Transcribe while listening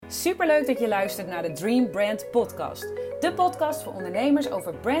Superleuk dat je luistert naar de Dream Brand Podcast. De podcast voor ondernemers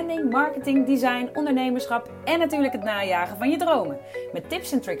over branding, marketing, design, ondernemerschap en natuurlijk het najagen van je dromen. Met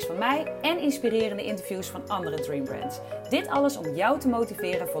tips en tricks van mij en inspirerende interviews van andere Dream Brands. Dit alles om jou te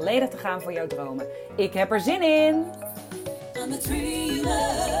motiveren volledig te gaan voor jouw dromen. Ik heb er zin in! I'm a dreamer.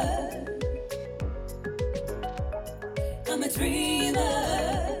 I'm a dreamer.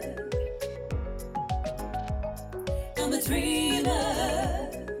 I'm a dreamer.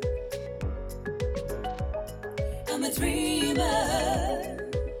 I'm a dreamer.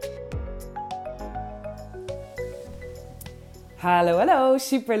 Hallo,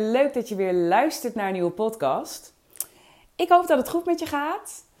 super leuk dat je weer luistert naar een nieuwe podcast. Ik hoop dat het goed met je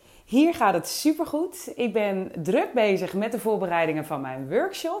gaat. Hier gaat het supergoed. Ik ben druk bezig met de voorbereidingen van mijn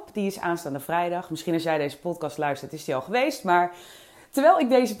workshop. Die is aanstaande vrijdag. Misschien als jij deze podcast luistert is die al geweest. Maar terwijl ik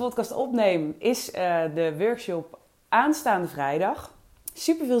deze podcast opneem is de workshop aanstaande vrijdag.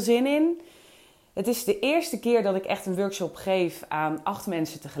 Super veel zin in. Het is de eerste keer dat ik echt een workshop geef aan 8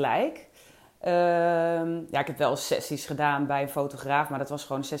 mensen tegelijk. Ik heb wel sessies gedaan bij een fotograaf. Maar dat was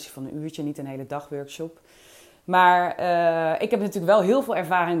gewoon een sessie van een uurtje, niet een hele dag workshop. Maar ik heb natuurlijk wel heel veel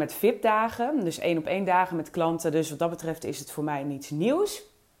ervaring met VIP-dagen. Dus 1-op-1 dagen met klanten. Dus wat dat betreft is het voor mij niets nieuws.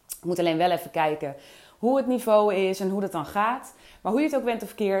 Ik moet alleen wel even kijken hoe het niveau is en hoe dat dan gaat. Maar hoe je het ook bent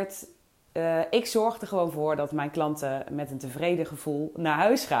of keert, ik zorg er gewoon voor dat mijn klanten met een tevreden gevoel naar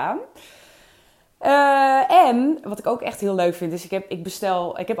huis gaan. En wat ik ook echt heel leuk vind is,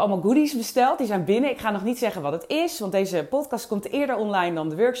 ik heb allemaal goodies besteld. Die zijn binnen. Ik ga nog niet zeggen wat het is, want deze podcast komt eerder online dan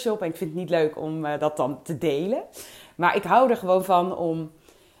de workshop. En ik vind het niet leuk om dat dan te delen. Maar ik hou er gewoon van om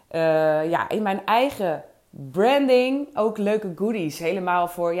in mijn eigen branding ook leuke goodies helemaal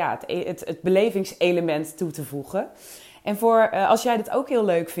voor het belevingselement toe te voegen. En als jij dit ook heel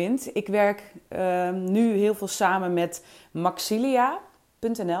leuk vindt, ik werk nu heel veel samen met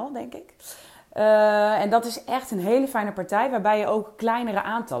Maxilia.nl, denk ik. En dat is echt een hele fijne partij waarbij je ook kleinere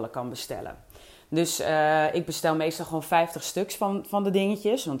aantallen kan bestellen. Dus ik bestel meestal gewoon 50 stuks van de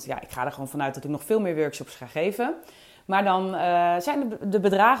dingetjes. Want ik ga er gewoon vanuit dat ik nog veel meer workshops ga geven. Maar dan zijn de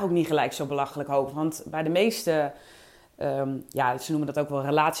bedragen ook niet gelijk zo belachelijk hoog. Want bij de meeste, ze noemen dat ook wel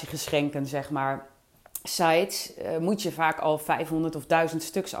relatiegeschenken, zeg maar, sites, moet je vaak al 500 of 1000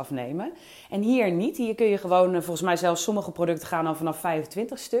 stuks afnemen. En hier niet. Hier kun je gewoon, volgens mij zelfs sommige producten gaan al vanaf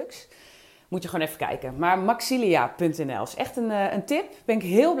 25 stuks. Moet je gewoon even kijken. Maar Maxilia.nl is echt een tip. Daar ben ik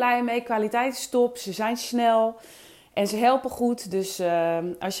heel blij mee. Kwaliteit is top. Ze zijn snel. En ze helpen goed. Dus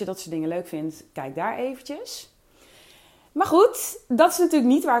als je dat soort dingen leuk vindt, kijk daar eventjes. Maar goed, dat is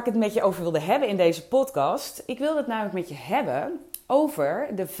natuurlijk niet waar ik het met je over wilde hebben in deze podcast. Ik wilde het namelijk met je hebben over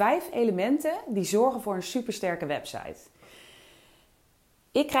de 5 elementen die zorgen voor een supersterke website.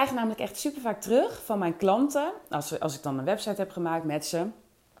 Ik krijg namelijk echt super vaak terug van mijn klanten, als ik dan een website heb gemaakt met ze,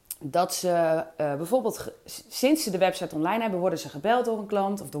 dat ze bijvoorbeeld sinds ze de website online hebben, worden ze gebeld door een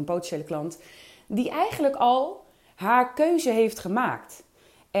klant of door een potentiële klant, die eigenlijk al haar keuze heeft gemaakt.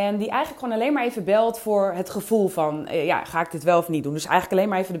 En die eigenlijk gewoon alleen maar even belt voor het gevoel van, ga ik dit wel of niet doen? Dus eigenlijk alleen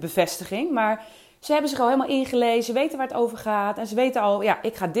maar even de bevestiging. Maar ze hebben zich al helemaal ingelezen, weten waar het over gaat. En ze weten al,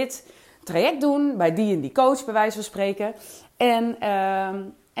 ik ga dit traject doen bij die en die coach, bij wijze van spreken. En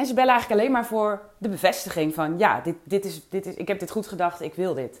ze bellen eigenlijk alleen maar voor de bevestiging van, dit is, ik heb dit goed gedacht, ik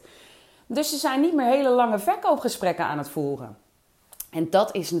wil dit. Dus ze zijn niet meer hele lange verkoopgesprekken aan het voeren. En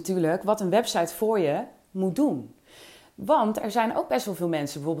dat is natuurlijk wat een website voor je moet doen. Want er zijn ook best wel veel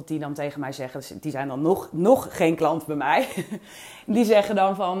mensen bijvoorbeeld die dan tegen mij zeggen, die zijn dan nog geen klant bij mij. Die zeggen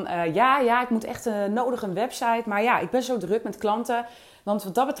dan van, ik moet echt nodig een website. Maar ik ben zo druk met klanten. Want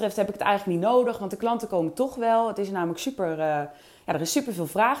wat dat betreft heb ik het eigenlijk niet nodig. Want de klanten komen toch wel. Het is namelijk er is super veel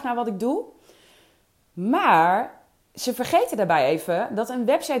vraag naar wat ik doe. Maar ze vergeten daarbij even dat een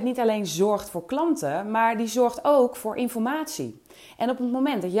website niet alleen zorgt voor klanten, maar die zorgt ook voor informatie. En op het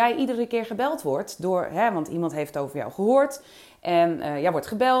moment dat jij iedere keer gebeld wordt want iemand heeft over jou gehoord en jij wordt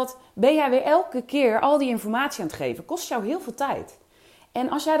gebeld, ben jij weer elke keer al die informatie aan het geven. Kost jou heel veel tijd. En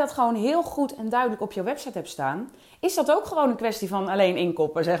als jij dat gewoon heel goed en duidelijk op je website hebt staan, is dat ook gewoon een kwestie van alleen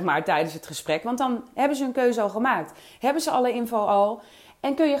inkoppen, zeg maar, tijdens het gesprek. Want dan hebben ze hun keuze al gemaakt. Hebben ze alle info al.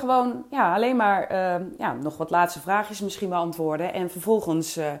 En kun je gewoon alleen maar nog wat laatste vraagjes misschien beantwoorden. En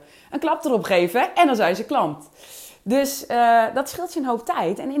vervolgens een klap erop geven. En dan zijn ze klant. Dus dat scheelt je een hoop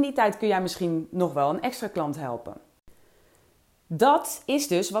tijd. En in die tijd kun jij misschien nog wel een extra klant helpen. Dat is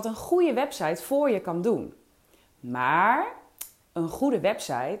dus wat een goede website voor je kan doen. Maar een goede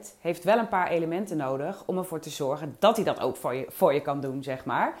website heeft wel een paar elementen nodig om ervoor te zorgen dat hij dat ook voor je kan doen, zeg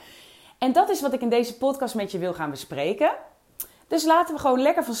maar. En dat is wat ik in deze podcast met je wil gaan bespreken. Dus laten we gewoon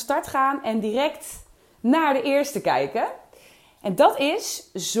lekker van start gaan en direct naar de eerste kijken. En dat is,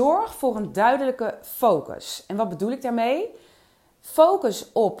 zorg voor een duidelijke focus. En wat bedoel ik daarmee?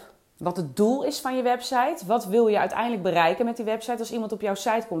 Focus op wat het doel is van je website. Wat wil je uiteindelijk bereiken met die website? Als iemand op jouw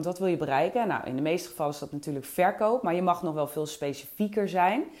site komt, wat wil je bereiken? Nou, in de meeste gevallen is dat natuurlijk verkoop. Maar je mag nog wel veel specifieker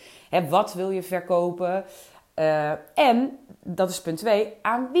zijn. Wat wil je verkopen? En, dat is punt 2,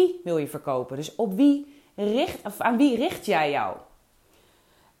 aan wie wil je verkopen? Dus aan wie richt jij jou?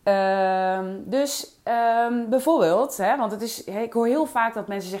 Bijvoorbeeld, want ik hoor heel vaak dat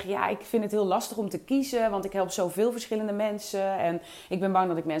mensen zeggen, ja, ik vind het heel lastig om te kiezen, want ik help zoveel verschillende mensen en ik ben bang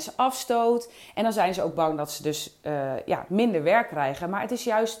dat ik mensen afstoot. En dan zijn ze ook bang dat ze dus minder werk krijgen. Maar het is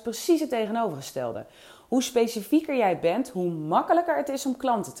juist precies het tegenovergestelde. Hoe specifieker jij bent, hoe makkelijker het is om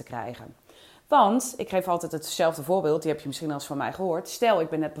klanten te krijgen. Want, ik geef altijd hetzelfde voorbeeld, die heb je misschien al eens van mij gehoord. Stel, ik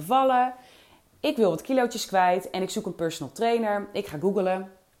ben net bevallen, ik wil wat kilootjes kwijt en ik zoek een personal trainer. Ik ga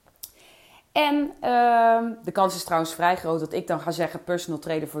googlen. En de kans is trouwens vrij groot dat ik dan ga zeggen personal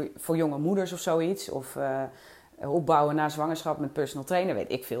trainer voor jonge moeders of zoiets. Of opbouwen na zwangerschap met personal trainer,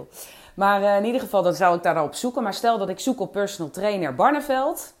 weet ik veel. Maar in ieder geval, dan zou ik daar op zoeken. Maar stel dat ik zoek op personal trainer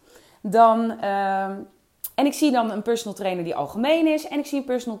Barneveld. En ik zie dan een personal trainer die algemeen is. En ik zie een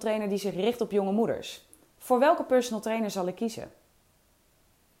personal trainer die zich richt op jonge moeders. Voor welke personal trainer zal ik kiezen?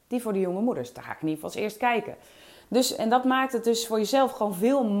 Die voor de jonge moeders. Daar ga ik in ieder geval als eerst kijken. En dat maakt het dus voor jezelf gewoon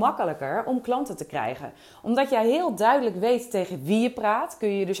veel makkelijker om klanten te krijgen. Omdat jij heel duidelijk weet tegen wie je praat, kun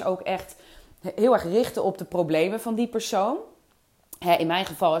je je dus ook echt heel erg richten op de problemen van die persoon. In mijn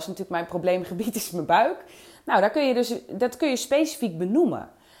geval is natuurlijk mijn probleemgebied is mijn buik. Nou, dat kun je specifiek benoemen.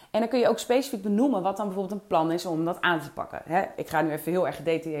 En dan kun je ook specifiek benoemen wat dan bijvoorbeeld een plan is om dat aan te pakken. Ik ga nu even heel erg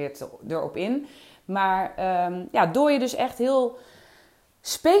gedetailleerd erop in. Maar door je dus echt heel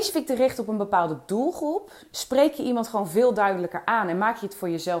specifiek te richten op een bepaalde doelgroep, spreek je iemand gewoon veel duidelijker aan en maak je het voor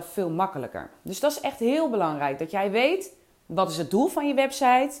jezelf veel makkelijker. Dus dat is echt heel belangrijk, dat jij weet wat is het doel van je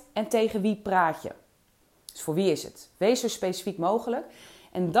website en tegen wie praat je. Dus voor wie is het? Wees zo specifiek mogelijk.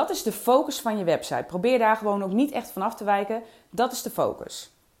 En dat is de focus van je website. Probeer daar gewoon ook niet echt van af te wijken. Dat is de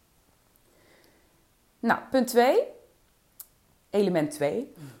focus. Nou, punt 2. Element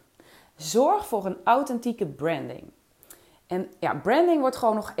 2. Zorg voor een authentieke branding. En ja, branding wordt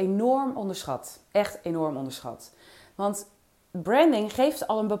gewoon nog enorm onderschat. Echt enorm onderschat. Want branding geeft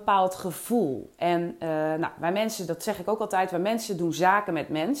al een bepaald gevoel. En wij mensen, dat zeg ik ook altijd, wij mensen doen zaken met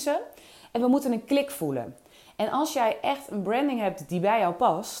mensen. En we moeten een klik voelen. En als jij echt een branding hebt die bij jou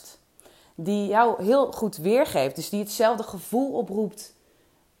past, die jou heel goed weergeeft, dus die hetzelfde gevoel oproept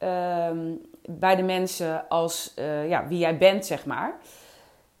bij de mensen als wie jij bent, zeg maar.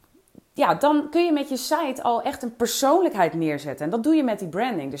 Ja, dan kun je met je site al echt een persoonlijkheid neerzetten. En dat doe je met die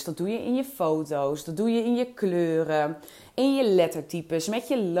branding. Dus dat doe je in je foto's, dat doe je in je kleuren, in je lettertypes, met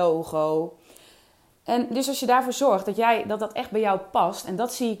je logo. En dus als je daarvoor zorgt dat echt bij jou past, en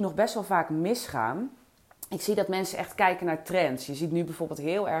dat zie ik nog best wel vaak misgaan. Ik zie dat mensen echt kijken naar trends. Je ziet nu bijvoorbeeld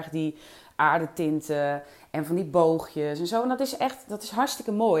heel erg die aardetinten en van die boogjes en zo. En dat is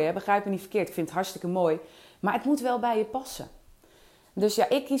hartstikke mooi, hè? Begrijp me niet verkeerd. Ik vind het hartstikke mooi. Maar het moet wel bij je passen. Dus ja,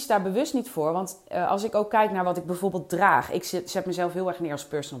 ik kies daar bewust niet voor. Want als ik ook kijk naar wat ik bijvoorbeeld draag. Ik zet mezelf heel erg neer als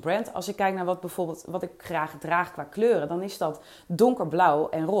personal brand. Als ik kijk naar wat ik graag draag qua kleuren, dan is dat donkerblauw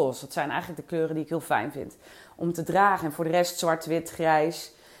en roze. Dat zijn eigenlijk de kleuren die ik heel fijn vind om te dragen. En voor de rest zwart, wit,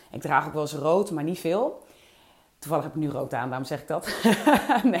 grijs. Ik draag ook wel eens rood, maar niet veel. Toevallig heb ik nu rood aan, daarom zeg ik dat.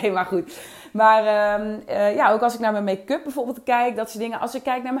 Nee, maar goed. Maar ook als ik naar mijn make-up bijvoorbeeld kijk, dat soort dingen. Als ik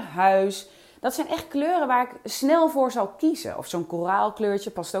kijk naar mijn huis, dat zijn echt kleuren waar ik snel voor zal kiezen. Of zo'n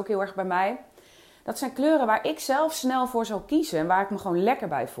koraalkleurtje past ook heel erg bij mij. Dat zijn kleuren waar ik zelf snel voor zal kiezen en waar ik me gewoon lekker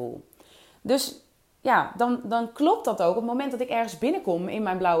bij voel. Dus ja, dan klopt dat ook. Op het moment dat ik ergens binnenkom in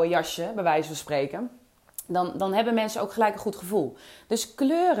mijn blauwe jasje, bij wijze van spreken, dan hebben mensen ook gelijk een goed gevoel. Dus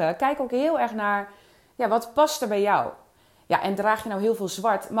kleuren, kijk ook heel erg naar, ja, wat past er bij jou? Ja, en draag je nou heel veel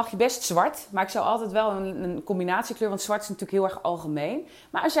zwart, mag je best zwart. Maar ik zou altijd wel een combinatiekleur, want zwart is natuurlijk heel erg algemeen.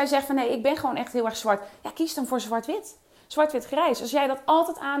 Maar als jij zegt van nee, ik ben gewoon echt heel erg zwart. Ja, kies dan voor zwart-wit. Zwart-wit-grijs. Als jij dat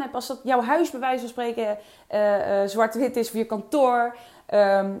altijd aan hebt, als dat jouw huis bij wijze van spreken zwart-wit is voor je kantoor.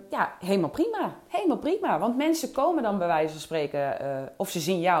 Helemaal prima. Helemaal prima. Want mensen komen dan bij wijze van spreken, of ze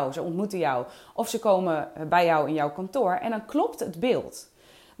zien jou, ze ontmoeten jou. Of ze komen bij jou in jouw kantoor. En dan klopt het beeld.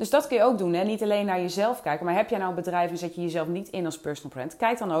 Dus dat kun je ook doen. Hè? Niet alleen naar jezelf kijken. Maar heb jij nou een bedrijf en zet je jezelf niet in als personal brand.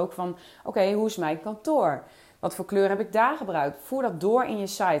 Kijk dan ook van, oké, hoe is mijn kantoor? Wat voor kleur heb ik daar gebruikt? Voer dat door in je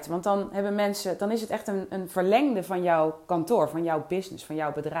site. Want dan hebben mensen, dan is het echt een verlengde van jouw kantoor, van jouw business, van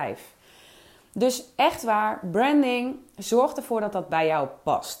jouw bedrijf. Dus echt waar, branding, zorg ervoor dat dat bij jou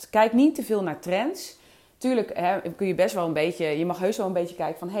past. Kijk niet te veel naar trends. tuurlijk kun je best wel een beetje, je mag heus wel een beetje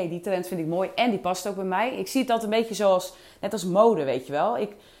kijken van, hey, die trend vind ik mooi en die past ook bij mij. Ik zie het altijd een beetje zoals, net als mode, weet je wel.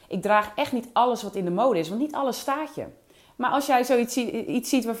 Ik draag echt niet alles wat in de mode is, want niet alles staat je. Maar als jij zoiets iets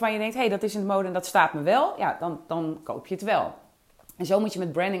ziet waarvan je denkt, hey, dat is in de mode en dat staat me wel, ja, dan koop je het wel. En zo moet je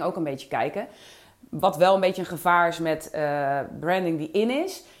met branding ook een beetje kijken. Wat wel een beetje een gevaar is met branding die in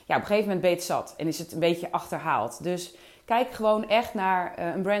is. Ja, op een gegeven moment ben je het zat en is het een beetje achterhaald. Dus kijk gewoon echt naar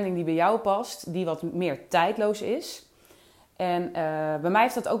een branding die bij jou past, die wat meer tijdloos is. En bij mij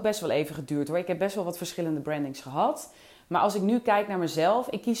heeft dat ook best wel even geduurd hoor. Ik heb best wel wat verschillende brandings gehad. Maar als ik nu kijk naar mezelf,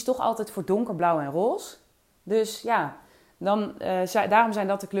 ik kies toch altijd voor donkerblauw en roze. Dus ja, daarom zijn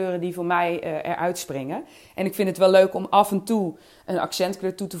dat de kleuren die voor mij eruit springen. En ik vind het wel leuk om af en toe een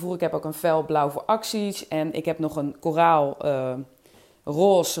accentkleur toe te voegen. Ik heb ook een fel blauw voor acties. En ik heb nog een koraal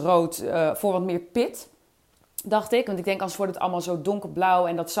roze, rood voor wat meer pit. Dacht ik, want ik denk anders wordt het allemaal zo donkerblauw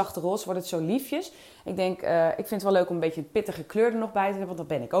en dat zachte roze wordt het zo liefjes. Ik denk, ik vind het wel leuk om een beetje een pittige kleur er nog bij te hebben, want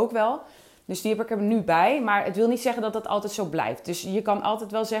dat ben ik ook wel. Dus die heb ik er nu bij, maar het wil niet zeggen dat dat altijd zo blijft. Dus je kan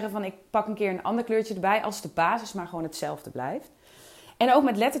altijd wel zeggen van ik pak een keer een ander kleurtje erbij als de basis maar gewoon hetzelfde blijft. En ook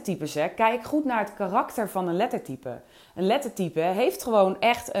met lettertypes, hè. Kijk goed naar het karakter van een lettertype. Een lettertype heeft gewoon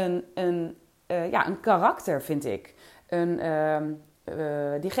echt een karakter, vind ik.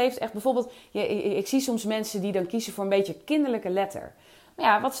 Die geeft echt bijvoorbeeld, ik zie soms mensen die dan kiezen voor een beetje kinderlijke letter. Maar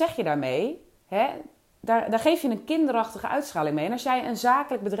ja, wat zeg je daarmee? Hè? Daar geef je een kinderachtige uitstraling mee. En als jij een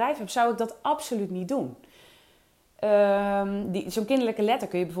zakelijk bedrijf hebt, zou ik dat absoluut niet doen. Zo'n kinderlijke letter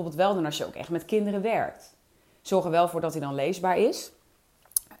kun je bijvoorbeeld wel doen als je ook echt met kinderen werkt. Zorg er wel voor dat hij dan leesbaar is.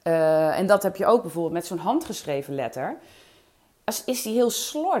 En dat heb je ook bijvoorbeeld met zo'n handgeschreven letter. Is die heel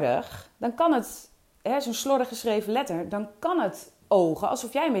slordig, dan kan het, zo'n slordig geschreven letter, dan kan het ogen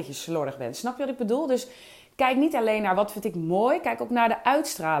alsof jij een beetje slordig bent. Snap je wat ik bedoel? Dus kijk niet alleen naar wat vind ik mooi, kijk ook naar de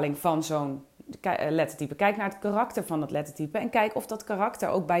uitstraling van zo'n lettertype. Kijk naar het karakter van dat lettertype en kijk of dat karakter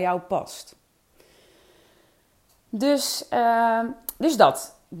ook bij jou past. Dus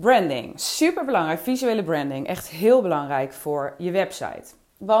dat. Branding. Super belangrijk. Visuele branding. Echt heel belangrijk voor je website.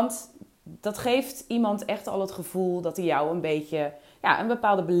 Want dat geeft iemand echt al het gevoel dat hij jou een beetje, een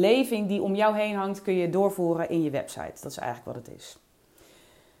bepaalde beleving die om jou heen hangt, kun je doorvoeren in je website. Dat is eigenlijk wat het is.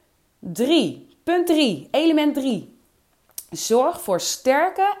 Punt 3. Element 3. Zorg voor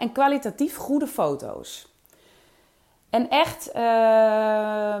sterke en kwalitatief goede foto's. En echt,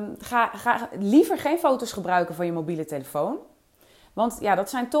 ga liever geen foto's gebruiken van je mobiele telefoon. Want ja, dat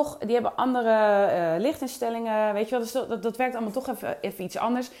zijn toch, die hebben andere lichtinstellingen, weet je wel. Dus dat werkt allemaal toch even iets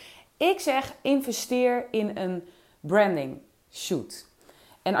anders. Ik zeg, investeer in een branding shoot.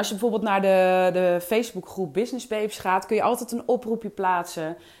 En als je bijvoorbeeld naar de Facebookgroep Business Babes gaat, kun je altijd een oproepje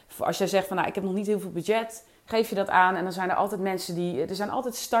plaatsen. Als jij zegt van, ik heb nog niet heel veel budget, geef je dat aan. En dan zijn er altijd mensen er zijn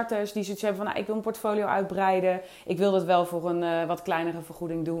altijd starters die zoiets hebben van, ik wil een portfolio uitbreiden. Ik wil dat wel voor een wat kleinere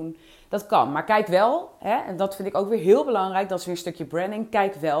vergoeding doen. Dat kan, maar kijk wel, en dat vind ik ook weer heel belangrijk, dat is weer een stukje branding.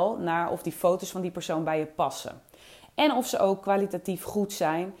 Kijk wel naar of die foto's van die persoon bij je passen. En of ze ook kwalitatief goed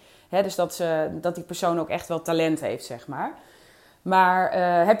zijn. Dus dat die persoon ook echt wel talent heeft, zeg maar. Maar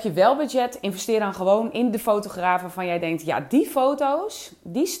heb je wel budget, investeer dan gewoon in de fotograaf waarvan jij denkt, ja, die foto's,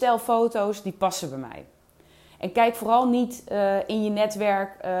 die stijl foto's, die passen bij mij. En kijk vooral niet in je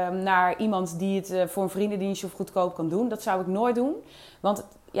netwerk naar iemand die het voor een vriendendienstje of goedkoop kan doen. Dat zou ik nooit doen. Want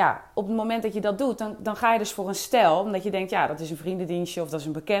op het moment dat je dat doet, dan ga je dus voor een stijl. Omdat je denkt, ja, dat is een vriendendienstje of dat is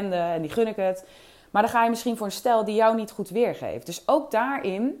een bekende en die gun ik het. Maar dan ga je misschien voor een stijl die jou niet goed weergeeft. Dus ook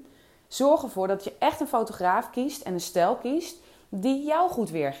daarin zorg ervoor dat je echt een fotograaf kiest en een stijl kiest die jou goed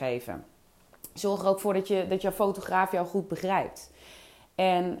weergeven. Zorg er ook voor dat jouw fotograaf jou goed begrijpt.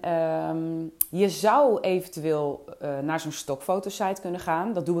 En je zou eventueel naar zo'n stokfotosite kunnen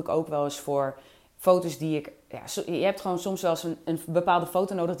gaan. Dat doe ik ook wel eens voor foto's die ik... je hebt gewoon soms wel eens een bepaalde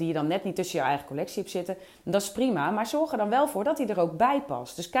foto nodig die je dan net niet tussen je eigen collectie hebt zitten. Dat is prima, maar zorg er dan wel voor dat die er ook bij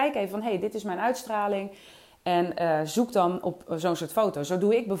past. Dus kijk even van, dit is mijn uitstraling. En zoek dan op zo'n soort foto. Zo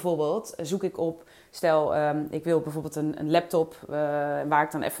doe ik bijvoorbeeld, stel ik wil bijvoorbeeld een laptop waar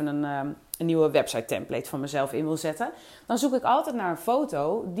ik dan even een nieuwe website template van mezelf in wil zetten. Dan zoek ik altijd naar een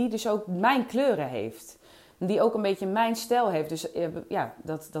foto die dus ook mijn kleuren heeft. Die ook een beetje mijn stijl heeft. Dus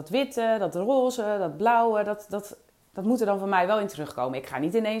dat witte, dat roze, dat blauwe, dat moet er dan van mij wel in terugkomen. Ik ga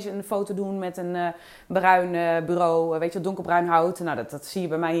niet ineens een foto doen met een bruin bureau, weet je, donkerbruin hout. Nou, dat zie je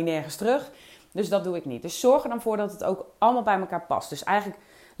bij mij hier nergens terug. Dus dat doe ik niet. Dus zorg er dan voor dat het ook allemaal bij elkaar past. Dus eigenlijk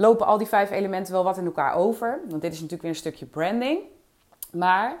lopen al die 5 elementen wel wat in elkaar over. Want dit is natuurlijk weer een stukje branding.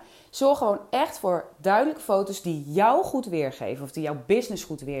 Maar zorg gewoon echt voor duidelijke foto's die jou goed weergeven. Of die jouw business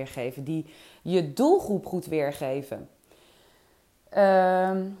goed weergeven. Die je doelgroep goed weergeven.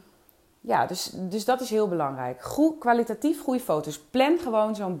 Ja, dus dat is heel belangrijk. Kwalitatief goede foto's. Plan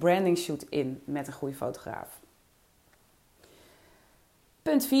gewoon zo'n branding shoot in met een goede fotograaf.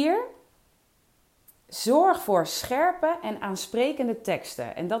 Punt 4. Zorg voor scherpe en aansprekende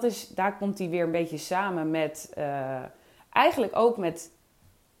teksten. En daar komt die weer een beetje samen met, eigenlijk ook met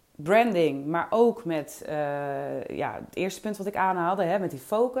branding, maar ook met het eerste punt wat ik aanhaalde, met die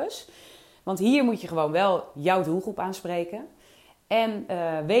focus. Want hier moet je gewoon wel jouw doelgroep aanspreken. En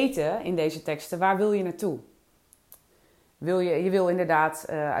weten in deze teksten, waar wil je naartoe? Je wil inderdaad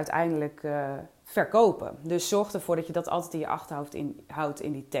uiteindelijk verkopen. Dus zorg ervoor dat je dat altijd in je achterhoofd houdt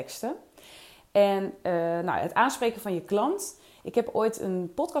in die teksten. En het aanspreken van je klant. Ik heb ooit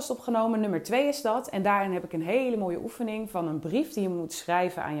een podcast opgenomen, nummer 2 is dat. En daarin heb ik een hele mooie oefening van een brief die je moet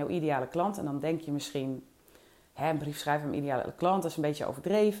schrijven aan jouw ideale klant. En dan denk je misschien, een brief schrijven aan mijn ideale klant, dat is een beetje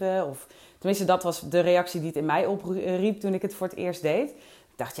overdreven. Of tenminste, dat was de reactie die het in mij opriep toen ik het voor het eerst deed. Ik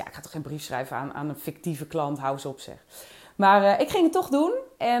dacht, ik ga toch geen brief schrijven aan een fictieve klant, hou eens op zeg. Maar ik ging het toch doen.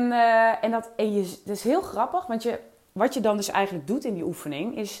 Dat is heel grappig, want wat je dan dus eigenlijk doet in die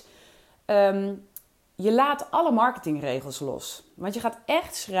oefening is, je laat alle marketingregels los. Want je gaat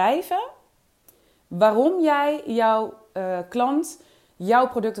echt schrijven waarom jij jouw klant jouw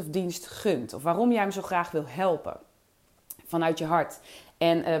product of dienst gunt. Of waarom jij hem zo graag wil helpen. Vanuit je hart.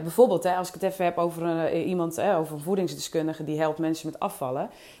 En bijvoorbeeld, als ik het even heb over iemand, over een voedingsdeskundige die helpt mensen met afvallen.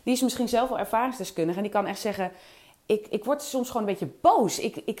 Die is misschien zelf wel ervaringsdeskundige en die kan echt zeggen, ik word soms gewoon een beetje boos.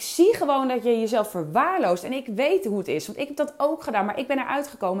 Ik zie gewoon dat je jezelf verwaarloost en ik weet hoe het is. Want ik heb dat ook gedaan, maar ik ben eruit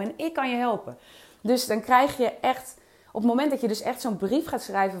gekomen en ik kan je helpen. Dus dan krijg je echt, op het moment dat je dus echt zo'n brief gaat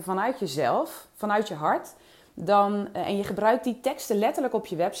schrijven vanuit jezelf, vanuit je hart, en je gebruikt die teksten letterlijk op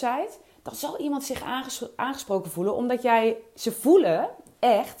je website, dan zal iemand zich aangesproken voelen, omdat ze voelen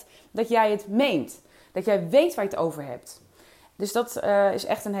echt dat jij het meent. Dat jij weet waar je het over hebt. Dus dat is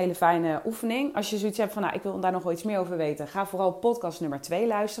echt een hele fijne oefening. Als je zoiets hebt van, ik wil daar nog wel iets meer over weten, ga vooral podcast nummer 2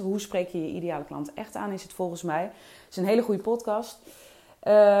 luisteren. Hoe spreek je je ideale klant echt aan, is het volgens mij. Het is een hele goede podcast.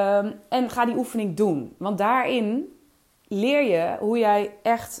 En ga die oefening doen. Want daarin leer je hoe jij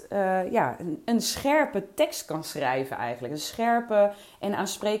echt een scherpe tekst kan schrijven eigenlijk. Een scherpe en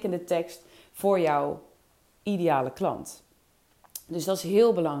aansprekende tekst voor jouw ideale klant. Dus dat is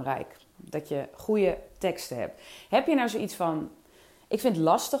heel belangrijk. Dat je goede teksten hebt. Heb je nou zoiets van, ik vind het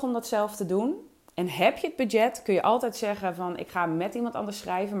lastig om dat zelf te doen. En heb je het budget, kun je altijd zeggen van, ik ga met iemand anders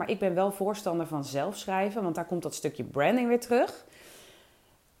schrijven. Maar ik ben wel voorstander van zelf schrijven. Want daar komt dat stukje branding weer terug.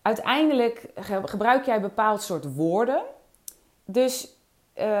 Uiteindelijk gebruik jij een bepaald soort woorden. Dus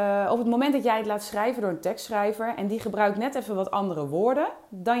op het moment dat jij het laat schrijven door een tekstschrijver en die gebruikt net even wat andere woorden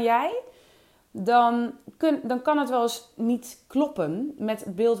dan jij, dan kan het wel eens niet kloppen met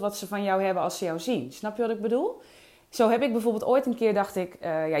het beeld wat ze van jou hebben als ze jou zien. Snap je wat ik bedoel? Zo heb ik bijvoorbeeld ooit een keer, dacht ik,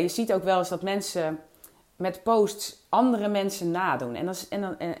 je ziet ook wel eens dat mensen met posts andere mensen nadoen.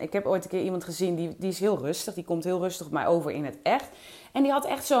 En ik heb ooit een keer iemand gezien, die is heel rustig, die komt heel rustig op mij over in het echt. En die had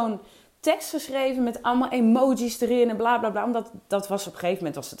echt zo'n tekst geschreven met allemaal emojis erin en bla bla bla. Omdat dat was op een gegeven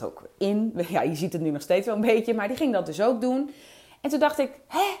moment was het ook in. Ja, je ziet het nu nog steeds wel een beetje, maar die ging dat dus ook doen. En toen dacht ik,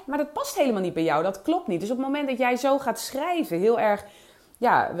 maar dat past helemaal niet bij jou, dat klopt niet. Dus op het moment dat jij zo gaat schrijven, heel erg,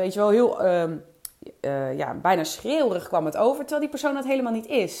 weet je wel, heel, bijna schreeuwerig kwam het over, terwijl die persoon dat helemaal niet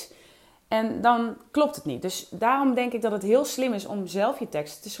is. En dan klopt het niet. Dus daarom denk ik dat het heel slim is om zelf je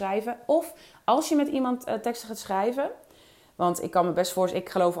teksten te schrijven. Of als je met iemand teksten gaat schrijven. Want ik kan me best voorstellen,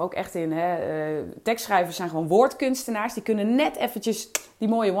 ik geloof ook echt in, tekstschrijvers zijn gewoon woordkunstenaars. Die kunnen net eventjes die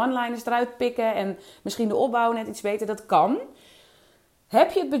mooie one-liners eruit pikken en misschien de opbouw net iets beter. Dat kan.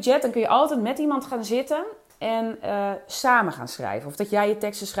 Heb je het budget, dan kun je altijd met iemand gaan zitten en samen gaan schrijven. Of dat jij je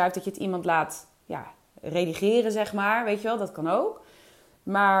teksten schrijft, dat je het iemand laat redigeren, zeg maar. Weet je wel, dat kan ook.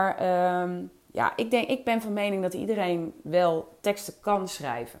 Maar ik ben van mening dat iedereen wel teksten kan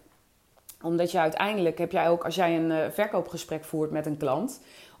schrijven. Omdat je uiteindelijk, heb jij ook, als jij een verkoopgesprek voert met een klant,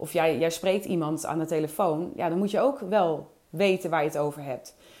 of jij spreekt iemand aan de telefoon, dan moet je ook wel weten waar je het over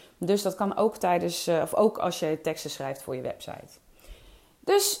hebt. Dus dat kan ook ook als je teksten schrijft voor je website.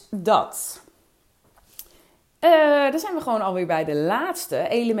 Dus dat. Dan zijn we gewoon alweer bij de laatste,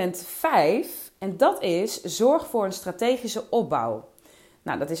 element 5. En dat is, zorg voor een strategische opbouw.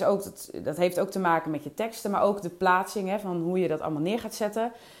 Nou, dat heeft ook te maken met je teksten, maar ook de plaatsing van hoe je dat allemaal neer gaat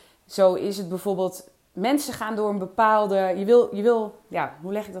zetten. Zo is het bijvoorbeeld, mensen gaan door een bepaalde, je wil,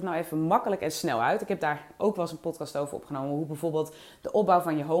 hoe leg ik dat nou even makkelijk en snel uit? Ik heb daar ook wel eens een podcast over opgenomen, hoe bijvoorbeeld de opbouw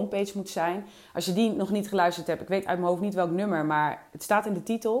van je homepage moet zijn. Als je die nog niet geluisterd hebt, ik weet uit mijn hoofd niet welk nummer, maar het staat in de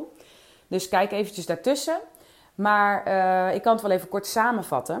titel. Dus kijk eventjes daartussen. Maar ik kan het wel even kort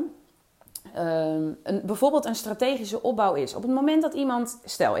samenvatten. bijvoorbeeld een strategische opbouw is. Op het moment dat iemand,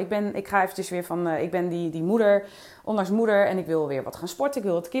 stel, ik ga eventjes weer van, ik ben die moeder, ondanks moeder en ik wil weer wat gaan sporten, ik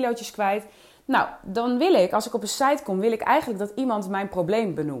wil wat kilootjes kwijt. Nou, dan wil ik, als ik op een site kom, wil ik eigenlijk dat iemand mijn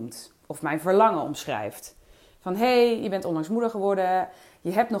probleem benoemt. Of mijn verlangen omschrijft. Van, je bent onlangs moeder geworden,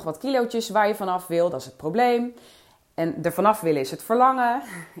 je hebt nog wat kilootjes waar je vanaf wil, dat is het probleem. En er vanaf willen is het verlangen,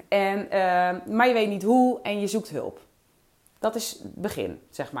 maar je weet niet hoe en je zoekt hulp. Dat is het begin,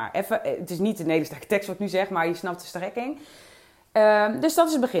 zeg maar. Het is niet een hele sterke tekst wat ik nu zeg, maar je snapt de strekking. Dus dat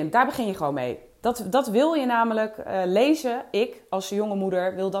is het begin, daar begin je gewoon mee. Dat wil je namelijk lezen. Ik, als jonge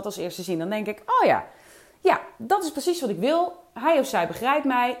moeder, wil dat als eerste zien. Dan denk ik, ja, dat is precies wat ik wil. Hij of zij begrijpt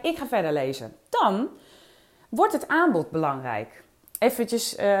mij, ik ga verder lezen. Dan wordt het aanbod belangrijk.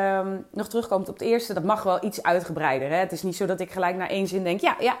 Eventjes nog terugkomend op het eerste, dat mag wel iets uitgebreider. Hè? Het is niet zo dat ik gelijk na één zin denk,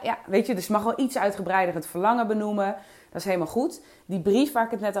 ja, weet je, dus het mag wel iets uitgebreider het verlangen benoemen. Dat is helemaal goed. Die brief waar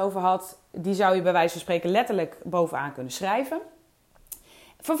ik het net over had, die zou je bij wijze van spreken letterlijk bovenaan kunnen schrijven.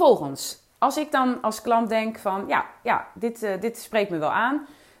 Vervolgens, als ik dan als klant denk van, dit spreekt me wel aan,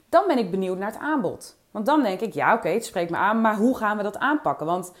 dan ben ik benieuwd naar het aanbod. Want dan denk ik, oké, het spreekt me aan, maar hoe gaan we dat aanpakken?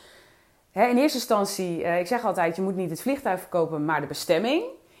 Want in eerste instantie, ik zeg altijd, je moet niet het vliegtuig verkopen, maar de bestemming.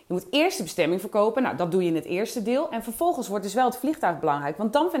 Je moet eerst de bestemming verkopen. Nou, dat doe je in het eerste deel. En vervolgens wordt dus wel het vliegtuig belangrijk.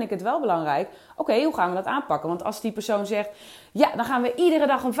 Want dan vind ik het wel belangrijk. Oké, hoe gaan we dat aanpakken? Want als die persoon zegt, dan gaan we iedere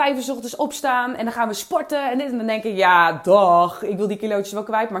dag om 5 uur 's ochtends opstaan. En dan gaan we sporten. En dit. En dan denk ik, dag, ik wil die kilootjes wel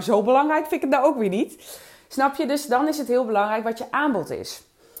kwijt. Maar zo belangrijk vind ik het nou ook weer niet. Snap je? Dus dan is het heel belangrijk wat je aanbod is.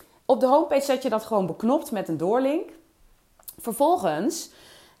 Op de homepage zet je dat gewoon beknopt met een doorlink. Vervolgens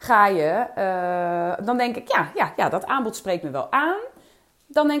ga je, dan denk ik, dat aanbod spreekt me wel aan.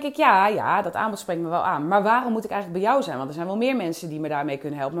 Dan denk ik, dat aanbod spreekt me wel aan. Maar waarom moet ik eigenlijk bij jou zijn? Want er zijn wel meer mensen die me daarmee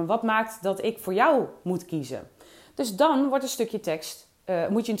kunnen helpen. Maar wat maakt dat ik voor jou moet kiezen? Dus dan wordt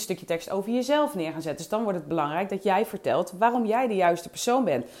moet je een stukje tekst over jezelf neer gaan zetten. Dus dan wordt het belangrijk dat jij vertelt waarom jij de juiste persoon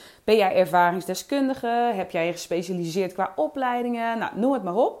bent. Ben jij ervaringsdeskundige? Heb jij je gespecialiseerd qua opleidingen? Nou, noem het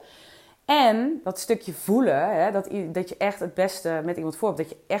maar op. En dat stukje voelen, dat je echt het beste met iemand voor hebt, dat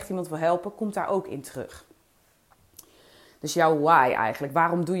je echt iemand wil helpen, komt daar ook in terug. Dus jouw why eigenlijk.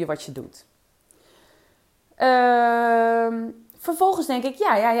 Waarom doe je wat je doet? Vervolgens denk ik,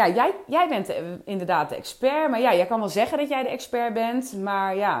 jij bent inderdaad de expert. Maar jij kan wel zeggen dat jij de expert bent.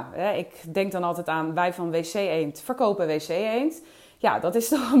 Maar ik denk dan altijd aan wij van WC Eend verkopen WC Eend. Ja, dat is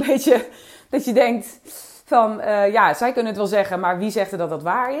toch een beetje dat je denkt van, zij kunnen het wel zeggen, maar wie zegt er dat dat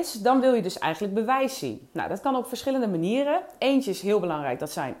waar is? Dan wil je dus eigenlijk bewijs zien. Nou, dat kan op verschillende manieren. Eentje is heel belangrijk,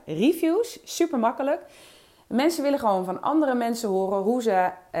 dat zijn reviews. Super makkelijk. Mensen willen gewoon van andere mensen horen hoe ze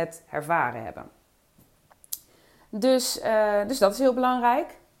het ervaren hebben. Dus dat is heel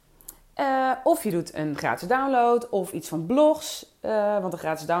belangrijk. Of je doet een gratis download of iets van blogs. Want een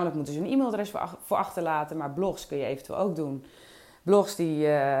gratis download moet dus een e-mailadres voor achterlaten. Maar blogs kun je eventueel ook doen. Blogs,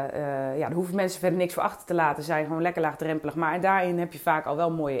 daar hoeven mensen verder niks voor achter te laten. Zijn gewoon lekker laagdrempelig. Maar daarin heb je vaak al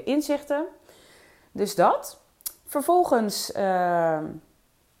wel mooie inzichten. Dus dat. Vervolgens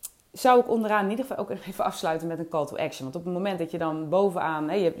zou ik onderaan in ieder geval ook even afsluiten met een call to action. Want op het moment dat je dan bovenaan,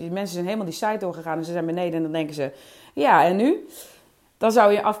 mensen zijn helemaal die site doorgegaan en ze zijn beneden en dan denken ze, en nu? Dan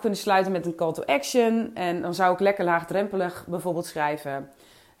zou je af kunnen sluiten met een call to action. En dan zou ik lekker laagdrempelig bijvoorbeeld schrijven.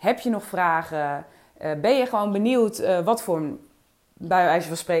 Heb je nog vragen? Ben je gewoon benieuwd wat voor, bij wijze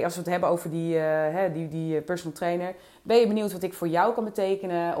van spreken, als we het hebben over die personal trainer. Ben je benieuwd wat ik voor jou kan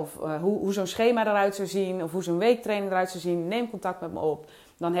betekenen? Of hoe zo'n schema eruit zou zien? Of hoe zo'n weektraining eruit zou zien? Neem contact met me op.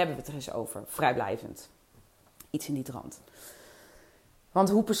 Dan hebben we het er eens over. Vrijblijvend. Iets in die trant. Want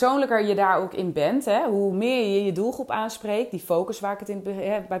hoe persoonlijker je daar ook in bent, hoe meer je je doelgroep aanspreekt, die focus waar ik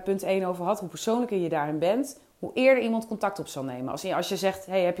het bij punt 1 over had, hoe persoonlijker je daarin bent, hoe eerder iemand contact op zal nemen. Als je zegt,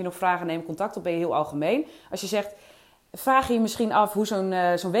 heb je nog vragen, neem contact op, ben je heel algemeen. Als je zegt, vraag je misschien af hoe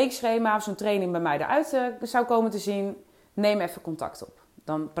zo'n weekschema of zo'n training bij mij eruit zou komen te zien, neem even contact op.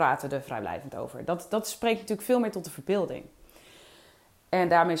 Dan praten we er vrijblijvend over. Dat spreekt natuurlijk veel meer tot de verbeelding. En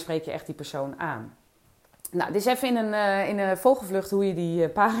daarmee spreek je echt die persoon aan. Nou, dit is even in een vogelvlucht hoe je die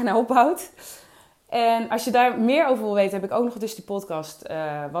pagina opbouwt. En als je daar meer over wil weten, heb ik ook nog dus die podcast.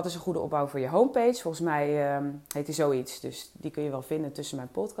 Wat is een goede opbouw voor je homepage? Volgens mij heet die zoiets. Dus die kun je wel vinden tussen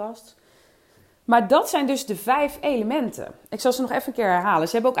mijn podcasts. Maar dat zijn dus de 5 elementen. Ik zal ze nog even een keer herhalen.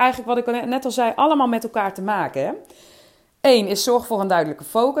 Ze hebben ook eigenlijk, wat ik net al zei, allemaal met elkaar te maken. Hè? 1 is zorg voor een duidelijke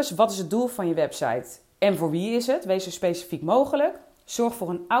focus. Wat is het doel van je website? En voor wie is het? Wees zo specifiek mogelijk. Zorg voor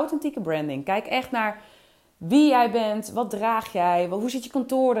een authentieke branding. Kijk echt naar wie jij bent, wat draag jij, hoe ziet je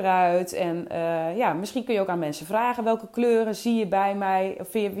kantoor eruit. En misschien kun je ook aan mensen vragen, welke kleuren zie je bij mij, of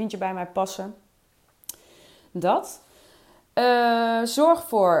vind je bij mij passen. Dat. Zorg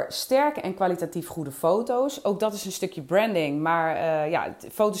voor sterke en kwalitatief goede foto's. Ook dat is een stukje branding. Maar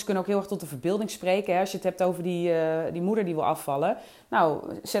foto's kunnen ook heel erg tot de verbeelding spreken. Hè? Als je het hebt over die moeder die wil afvallen. Nou,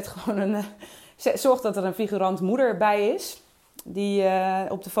 zorg dat er een figurant moeder bij is. Die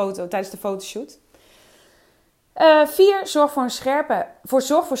op de foto, tijdens de fotoshoot. 4. Zorg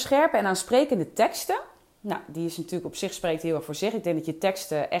voor scherpe en aansprekende teksten. Nou, die is natuurlijk op zich spreekt heel erg voor zich. Ik denk dat je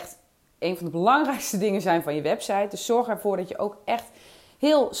teksten echt een van de belangrijkste dingen zijn van je website. Dus zorg ervoor dat je ook echt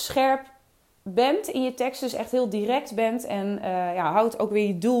heel scherp bent in je tekst. Dus echt heel direct bent. En houd ook weer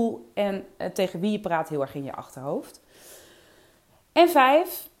je doel en tegen wie je praat heel erg in je achterhoofd. En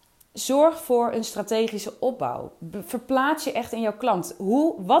 5. Zorg voor een strategische opbouw. Verplaats je echt in jouw klant.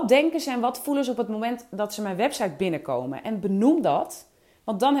 Wat denken ze en wat voelen ze op het moment dat ze mijn website binnenkomen? En benoem dat,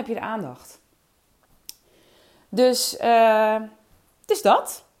 want dan heb je de aandacht. Dus het is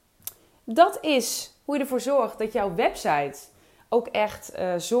dat. Dat is hoe je ervoor zorgt dat jouw website ook echt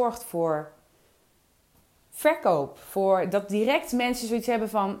zorgt voor verkoop. Voor dat direct mensen zoiets hebben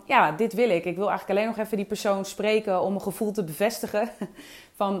van, ja, dit wil ik. Ik wil eigenlijk alleen nog even die persoon spreken om een gevoel te bevestigen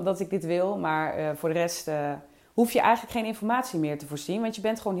van dat ik dit wil. Maar voor de rest hoef je eigenlijk geen informatie meer te voorzien, want je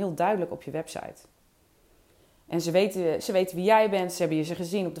bent gewoon heel duidelijk op je website. En ze weten wie jij bent, ze hebben je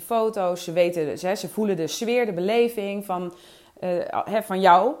gezien op de foto's, ze voelen de sfeer, de beleving van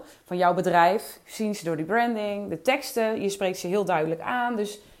jouw bedrijf. Zien ze door die branding, de teksten, je spreekt ze heel duidelijk aan.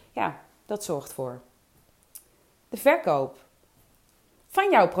 Dus ja, dat zorgt voor de verkoop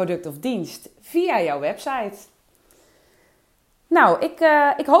van jouw product of dienst via jouw website. Nou,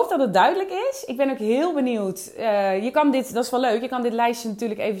 ik hoop dat het duidelijk is. Ik ben ook heel benieuwd. Dat is wel leuk, je kan dit lijstje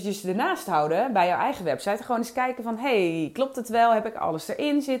natuurlijk eventjes ernaast houden bij jouw eigen website. Gewoon eens kijken van, klopt het wel? Heb ik alles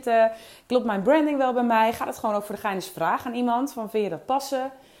erin zitten? Klopt mijn branding wel bij mij? Gaat het gewoon ook voor de gein eens vragen aan iemand van, vind je dat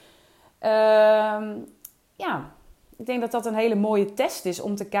passen? Ik denk dat dat een hele mooie test is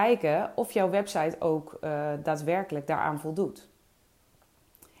om te kijken of jouw website ook daadwerkelijk daaraan voldoet.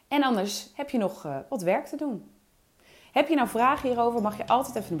 En anders heb je nog wat werk te doen. Heb je nou vragen hierover, mag je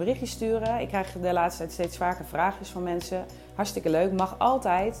altijd even een berichtje sturen. Ik krijg de laatste tijd steeds vaker vraagjes van mensen. Hartstikke leuk, mag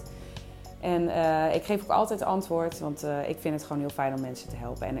altijd. En ik geef ook altijd antwoord, want ik vind het gewoon heel fijn om mensen te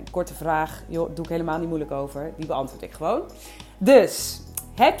helpen. En een korte vraag, doe ik helemaal niet moeilijk over. Die beantwoord ik gewoon. Dus,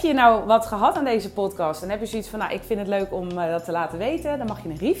 heb je nou wat gehad aan deze podcast en heb je zoiets van, ik vind het leuk om dat te laten weten. Dan mag je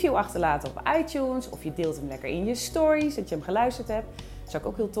een review achterlaten op iTunes. Of je deelt hem lekker in je stories, dat je hem geluisterd hebt. Dat zou ik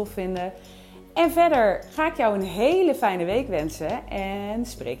ook heel tof vinden. En verder ga ik jou een hele fijne week wensen en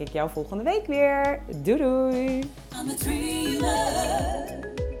spreek ik jou volgende week weer. Doei doei! I'm a dreamer.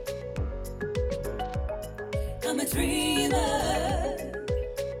 I'm a dreamer.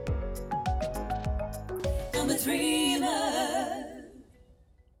 I'm a dreamer.